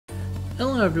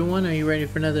Hello everyone, are you ready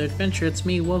for another adventure? It's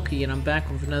me, Wokey, and I'm back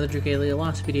with another Dragalia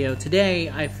Lost video. Today,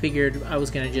 I figured I was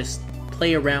going to just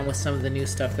play around with some of the new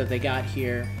stuff that they got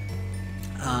here.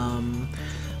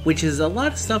 Which is a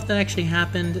lot of stuff that actually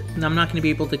happened, and I'm not going to be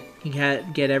able to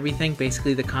get everything.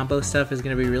 Basically, the combo stuff is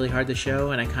going to be really hard to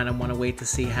show, and I kind of want to wait to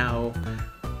see how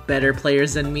better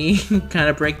players than me kind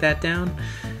of break that down.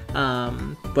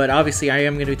 But obviously I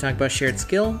am going to be talking about shared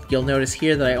skill. You'll notice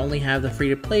here that I only have the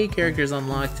free-to-play characters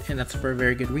unlocked, and that's for a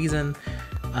very good reason.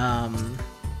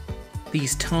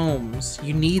 These tomes,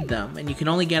 you need them, and you can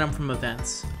only get them from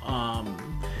events.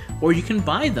 Or you can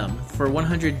buy them for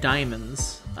 100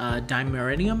 diamonds.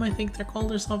 Dimeridium, I think they're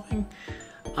called, or something.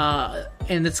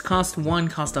 And it's cost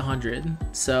 100,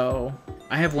 so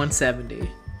I have 170.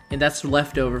 And that's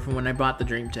leftover from when I bought the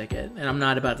dream ticket, and I'm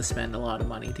not about to spend a lot of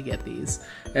money to get these.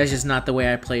 That's just not the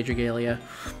way I play Dragalia.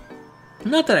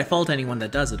 Not that I fault anyone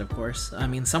that does it, of course. I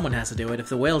mean, someone has to do it. If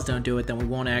the whales don't do it, then we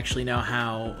won't actually know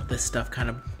how this stuff kind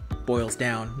of boils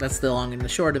down. That's the long and the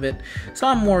short of it. So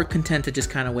I'm more content to just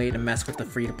kind of wait and mess with the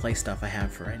free-to-play stuff I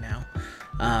have for right now.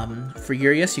 For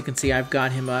Urias, you can see I've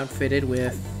got him outfitted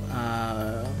with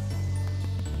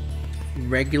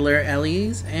regular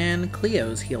Ellie's and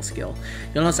Cleo's heal skill.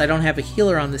 You'll notice I don't have a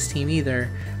healer on this team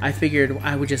either. I figured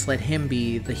I would just let him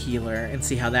be the healer and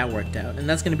see how that worked out. And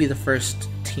that's going to be the first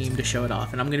team to show it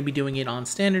off. And I'm going to be doing it on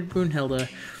standard Brunhilde,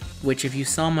 which if you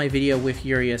saw my video with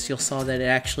Urias, you'll saw that it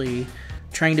actually,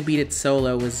 trying to beat it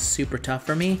solo was super tough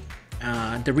for me.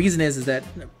 The reason is that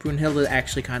Brunhilde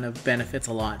actually kind of benefits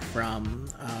a lot from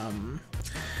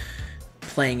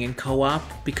playing in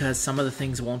co-op, because some of the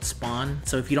things won't spawn.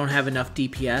 So if you don't have enough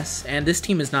DPS, and this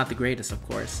team is not the greatest, of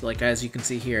course, like as you can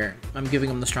see here, I'm giving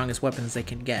them the strongest weapons they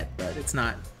can get, but it's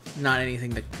not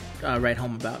anything to write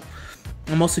home about.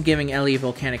 I'm also giving Ellie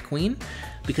Volcanic Queen,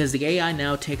 because the AI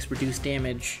now takes reduced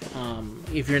damage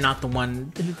if you're not the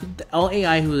one. All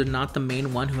AI who are not the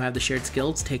main one who have the shared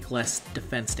skills take less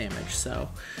defense damage, so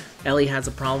Ellie has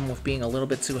a problem with being a little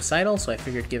bit suicidal, so I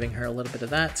figured giving her a little bit of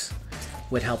that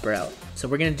would help her out. So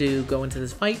we're going to go into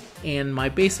this fight, and my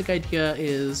basic idea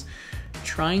is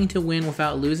trying to win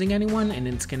without losing anyone, and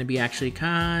it's going to be actually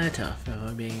kind of tough, if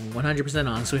I'm being 100%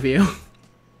 honest with you.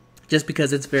 Just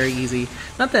because it's very easy.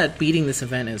 Not that beating this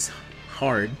event is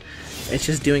hard, it's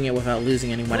just doing it without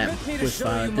losing anyone with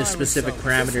the specific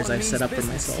parameters I've set up for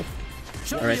myself.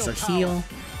 Alright, so heal.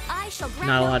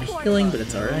 Not a lot of healing, but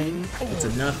it's alright. It's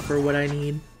enough for what I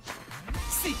need.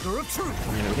 There we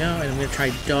go, and I'm going to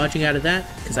try dodging out of that,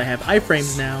 because I have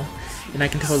iframes now, and I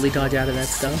can totally dodge out of that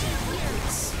stuff.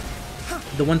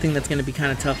 The one thing that's going to be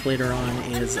kind of tough later on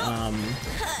is,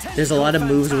 there's a lot of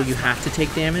moves where you have to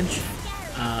take damage.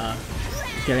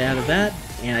 Get out of that,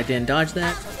 and I didn't dodge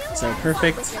that, so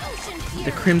perfect.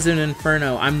 The Crimson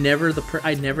Inferno, I never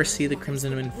see the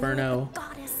Crimson Inferno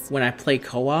when I play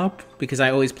co-op, because I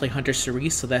always play Hunter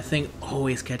Cerise, so that thing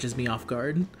always catches me off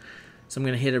guard. So I'm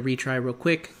going to hit a retry real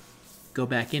quick, go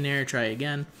back in there, try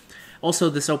again. Also,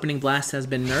 this opening blast has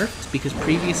been nerfed, because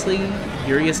previously,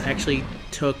 Urias actually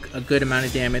took a good amount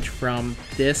of damage from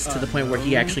this, to the point where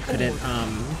he actually couldn't,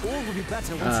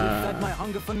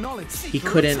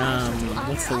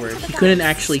 what's the word? He couldn't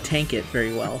actually tank it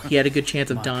very well. He had a good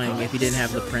chance of dying if he didn't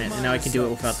have the print, and now I can do it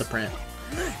without the print.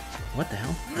 What the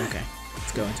hell? Okay,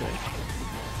 let's go into it.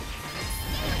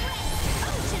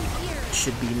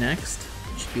 Should be next.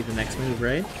 Should be the next move,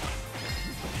 right?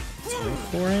 Let's go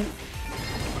for it.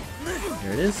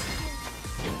 There it is.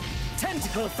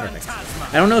 Perfect.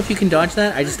 I don't know if you can dodge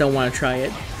that, I just don't want to try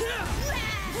it.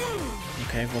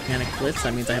 Okay, Volcanic Blitz,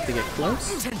 that means I have to get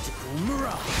close.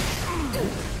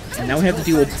 And now we have to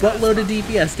do a buttload of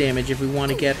DPS damage if we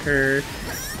want to get her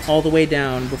all the way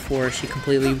down before she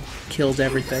completely kills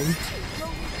everything.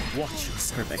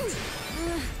 Perfect.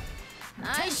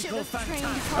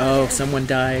 Oh, someone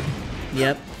died.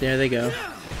 Yep, there they go.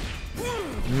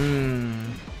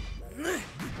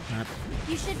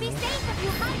 You should be safe if you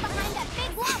hide behind that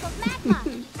big blob of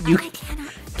magma. You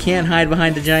can't hide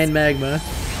behind a giant magma,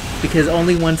 because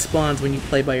only one spawns when you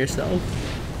play by yourself.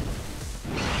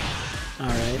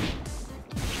 Alright.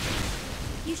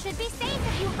 You should be safe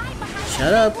if you hide behind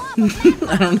Shut up!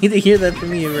 I don't need to hear that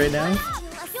from you right now.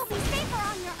 You'll be safer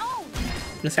on your own.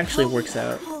 This actually works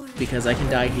out, because I can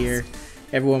die here,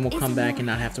 everyone will come back and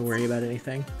not have to worry about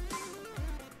anything.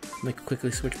 Let me quickly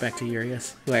switch back to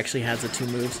Urias, who actually has the 2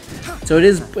 moves. So it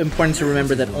is important to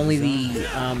remember that only the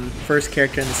first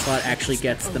character in the slot actually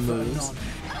gets the moves.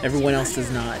 Everyone else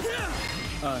does not.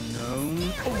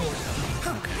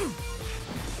 Okay.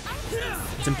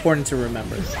 It's important to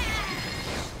remember.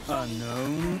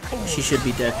 She should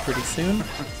be dead pretty soon.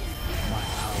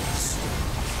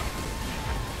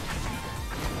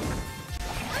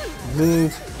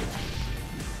 Move.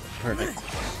 Perfect.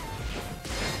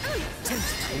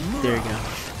 There you go.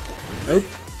 Oh,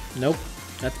 nope.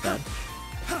 That's bad.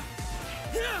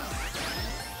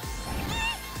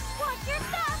 Watch your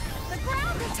step! The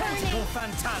ground is turning!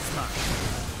 Phantasma.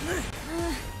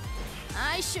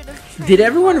 I should have. Did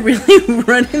everyone really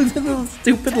run into the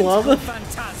stupid lava?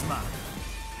 Phantasma.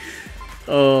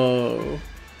 Oh.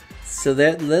 So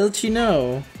that lets you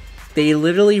know. They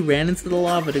literally ran into the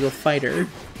lava to go fight her.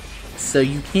 So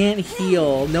you can't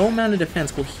heal. No amount of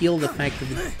defense will heal the fact that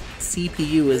the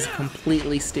CPU is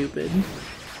completely stupid.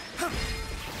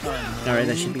 Alright,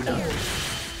 that should be done.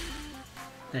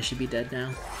 That should be dead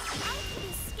now.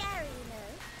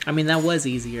 I mean, that was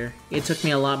easier. It took me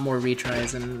a lot more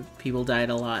retries and people died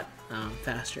a lot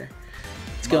faster.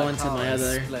 Let's go into my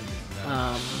other...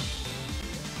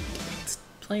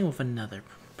 playing with another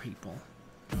people.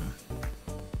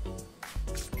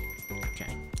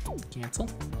 Okay. Cancel.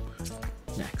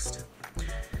 Next.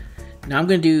 Now I'm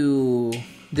going to do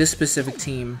this specific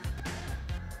team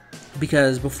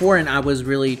because before I was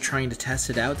really trying to test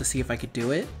it out to see if I could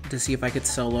do it, to see if I could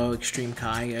solo Extreme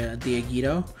Kai, the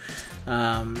Agito.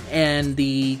 And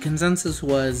the consensus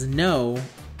was no,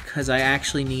 because I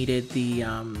actually needed the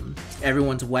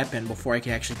everyone's weapon before I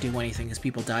could actually do anything because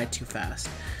people died too fast.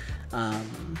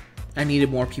 I needed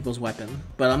more people's weapon,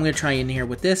 but I'm going to try in here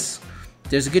with this.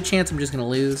 There's a good chance I'm just going to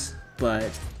lose, but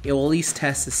it will at least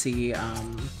test to see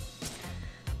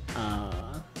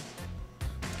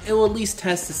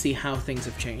how things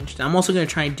have changed. I'm also going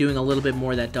to try doing a little bit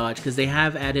more of that dodge because they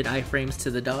have added iframes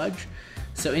to the dodge.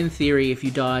 So in theory, if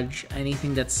you dodge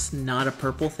anything that's not a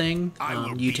purple thing,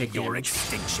 you take damage.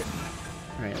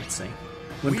 Alright, let's see.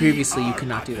 When previously you could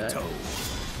not do that.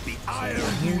 The Iron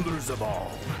Rulers of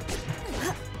all.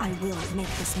 I will make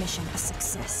this mission a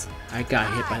success. I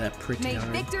got hit by that pretty May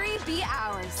hard. victory be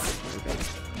ours.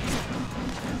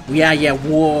 Yeah,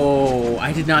 whoa!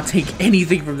 I did not take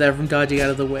anything from that from dodging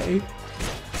out of the way.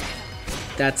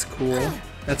 That's cool.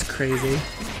 That's crazy.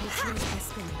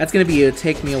 That's gonna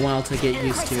take me a while to get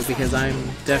used to because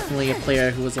I'm definitely a player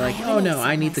who was like, oh no,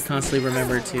 I need to constantly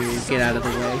remember to get out of the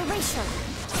way.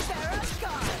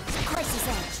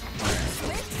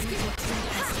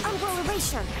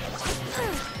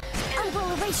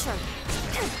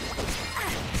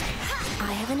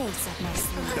 I have an ace up my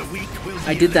sleeve.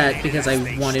 I did that because I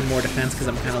wanted more defense because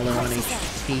I'm kind of low on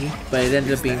HP, but it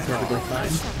ended up being perfectly fine.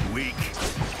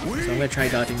 So I'm gonna try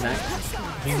dodging that.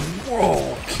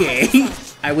 Okay,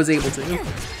 I was able to.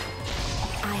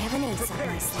 I have an ace up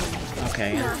my sleeve.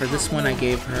 Okay, and for this one I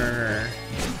gave her...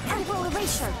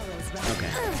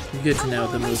 Okay, good to know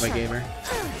the move I gave her.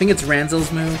 I think it's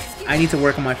Ranzel's move. I need to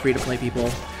work on my free-to-play people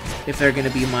if they're going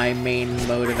to be my main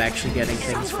mode of actually getting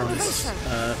things from this,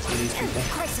 from these people.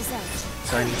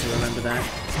 So I need to remember that.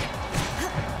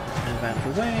 Move out of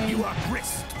the way. You are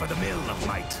grist for the mill of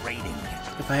my training.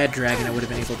 If I had Dragon, I would have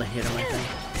been able to hit him, I think.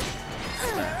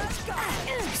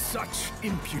 Such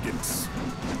impudence.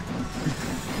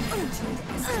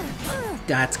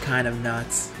 That's kind of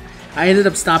nuts. I ended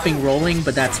up stopping rolling,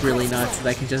 but that's really nuts that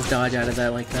I can just dodge out of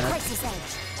that like that.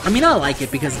 I mean, I like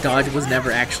it because dodge was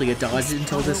never actually a dodge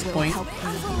until this point.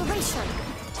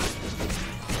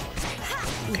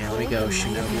 Okay, let me go,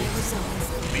 Shinobi.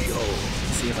 Let's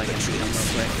see if I can beat him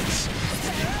real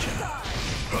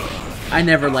quick. I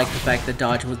never liked the fact that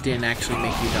dodge didn't actually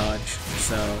make you dodge,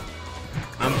 so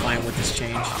I'm fine with this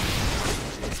change.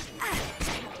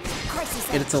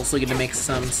 It's also going to make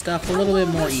some stuff a little bit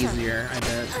more easier, I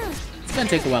bet. It's going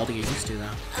to take a while to get used to,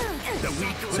 though.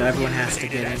 So everyone has to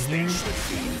get in here.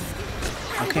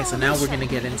 Okay, so now we're going to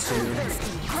get into...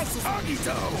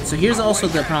 So here's also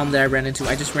the problem that I ran into.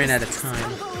 I just ran out of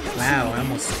time. Wow, I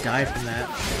almost died from that.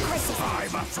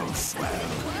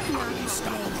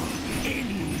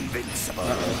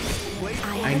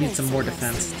 Uh-oh. I need some more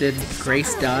defense. Did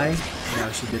Grace die?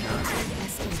 No, she did not.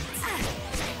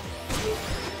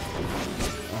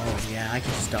 Oh yeah, I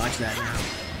can just dodge that now.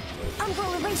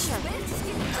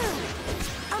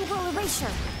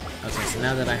 Okay, so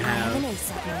now that I have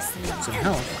some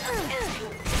health.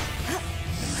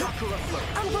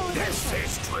 This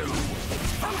is true.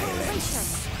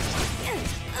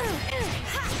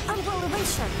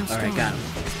 Alright, got him.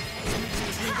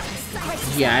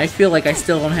 Yeah, I feel like I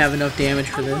still don't have enough damage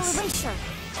for this.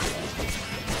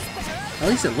 At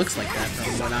least it looks like that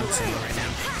from what I'm seeing right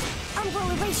now.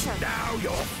 Now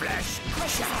your flesh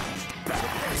shall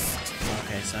burst.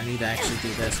 Okay, so I need to actually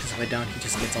do this, because if I don't, he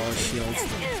just gets all his shields.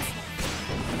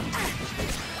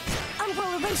 I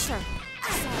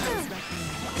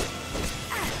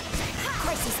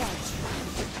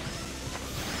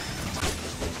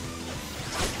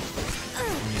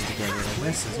need to get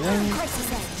this as well.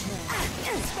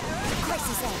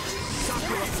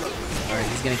 Alright,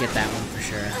 he's gonna get that one for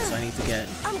sure. So I need to get...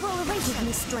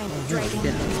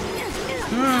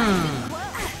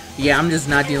 Yeah, I'm just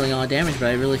not dealing all the damage, but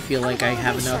I really feel like I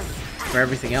have enough for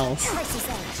everything else. From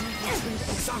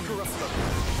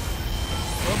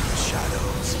the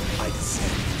shadows, I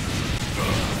descend.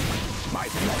 My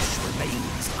flesh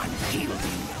remains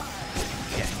unyielding.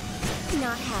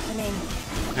 Not happening.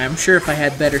 I'm sure if I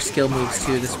had better skill moves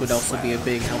too, this would also be a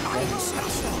big helpful.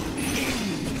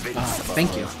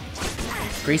 Thank you.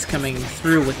 Grace coming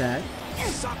through with that.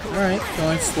 Alright,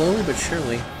 going slowly but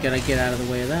surely. Gotta get out of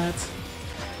the way of that.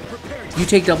 You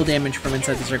take double damage from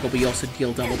inside the circle, but you also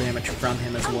deal double damage from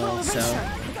him as well, so...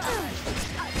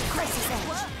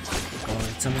 Oh,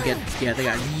 did someone get... Yeah, they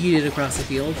got yeeted across the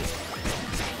field.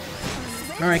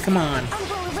 Alright, come on.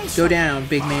 Go down,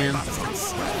 big man.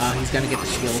 He's gonna get the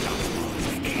shield.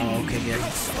 Oh, okay, good.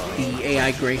 The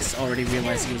AI Grace already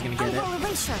realized he was gonna get it.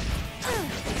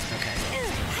 Okay.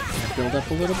 Gonna build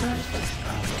up a little bit.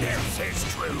 Oh, damn.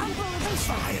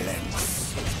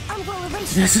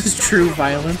 This is true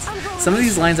violence. Some of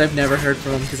these lines I've never heard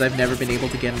from him because I've never been able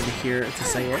to get him to hear to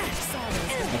say it.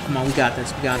 Oh, come on, we got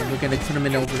this. We got him. We're gonna put him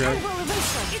in overdrive.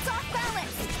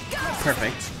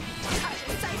 Perfect.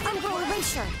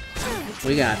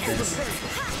 We got this.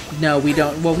 No, we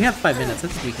don't. Well, we have 5 minutes. I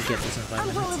think we could get this in 5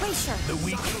 minutes.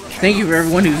 Thank you for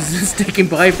everyone who's sticking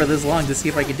by for this long to see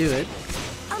if I can do it.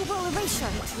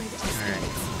 Alright.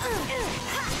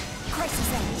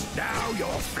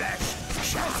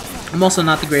 I'm also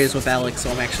not the greatest with Alex,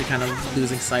 so I'm actually kind of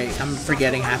losing sight. I'm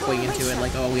forgetting halfway into it,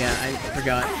 like, oh yeah, I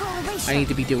forgot. I need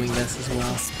to be doing this as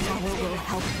well.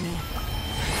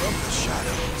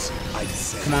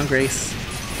 Come on, Grace.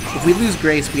 If we lose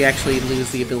Grace, we actually lose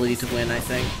the ability to win, I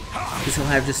think. Because he'll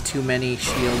have just too many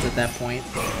shields at that point.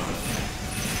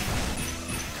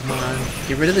 Come on.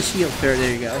 Get rid of the shield. There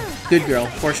you go. Good girl.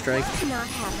 4 strike.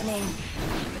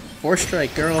 4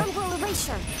 strike, girl.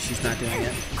 She's not doing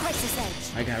it.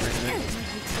 I got rid of it.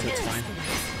 So it's fine.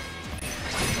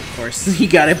 Of course, he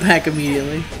got it back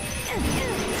immediately.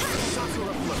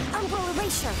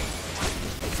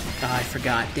 Ah, I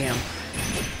forgot. Damn.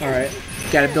 Alright.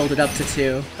 Gotta build it up to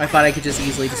 2. I thought I could just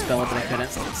easily dispel it, but I couldn't.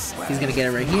 He's gonna get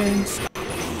it right here.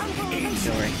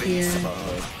 Go right here.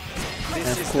 And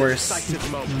of course,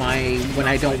 when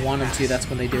I don't want them to, that's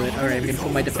when they do it. Alright, I'm gonna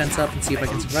put my defense up and see if I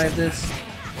can survive this.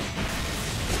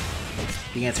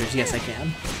 The answer is yes, I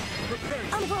can.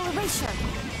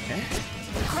 Okay.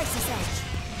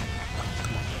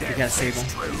 Come on, we gotta save him.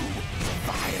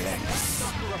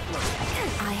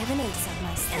 I have an ace up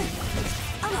my sleeve.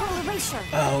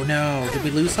 Oh no, did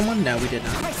we lose someone? No, we did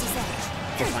not.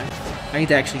 We're fine. I need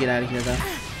to actually get out of here though.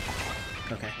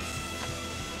 Okay.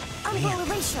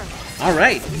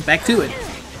 Alright, back to it.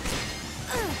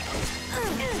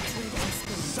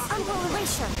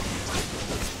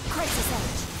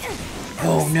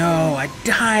 Oh no, I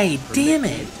died! Damn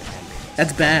it!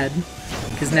 That's bad.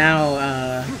 Because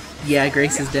now, yeah,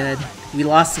 Grace is dead. We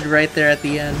lost it right there at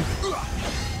the end.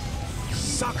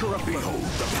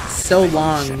 So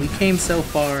long, we came so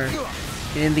far.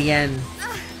 And in the end,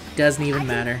 doesn't even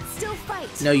matter.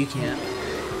 No, you can't.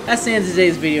 That's the end of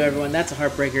today's video, everyone. That's a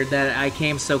heartbreaker that I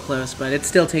came so close, but it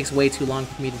still takes way too long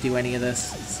for me to do any of this.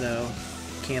 So,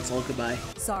 cancel. Goodbye.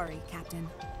 Sorry, Captain.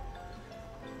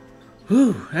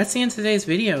 Whew, that's the end of today's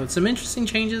video. Some interesting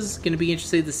changes. Going to be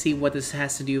interested to see what this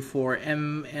has to do for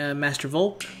Master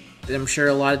Volk. I'm sure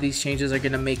a lot of these changes are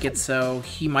going to make it so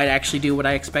he might actually do what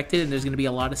I expected, and there's going to be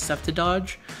a lot of stuff to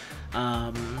dodge.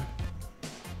 But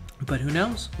who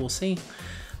knows? We'll see.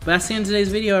 But that's the end of today's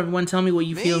video, everyone. Tell me what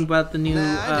you feel about the new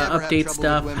update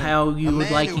stuff, how you were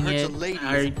liking it.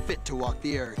 Fit to walk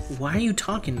the earth. Why are you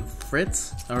talking,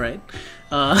 Fritz? Alright.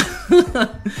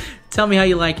 Tell me how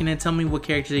you're liking it. Tell me what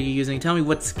characters are you using. Tell me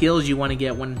what skills you want to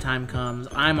get when the time comes.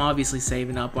 I'm obviously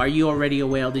saving up. Are you already a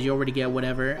whale? Did you already get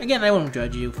whatever? Again, I won't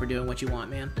judge you for doing what you want,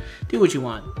 man. Do what you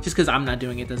want. Just because I'm not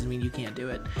doing it doesn't mean you can't do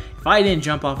it. If I didn't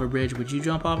jump off a bridge, would you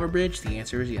jump off a bridge? The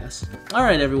answer is yes.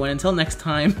 Alright, everyone. Until next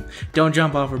time, don't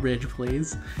jump off a bridge,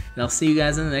 please. And I'll see you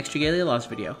guys in the next Dragalia Lost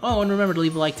video. Oh, and remember to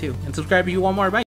leave a like, too. And subscribe if you want more. Bye!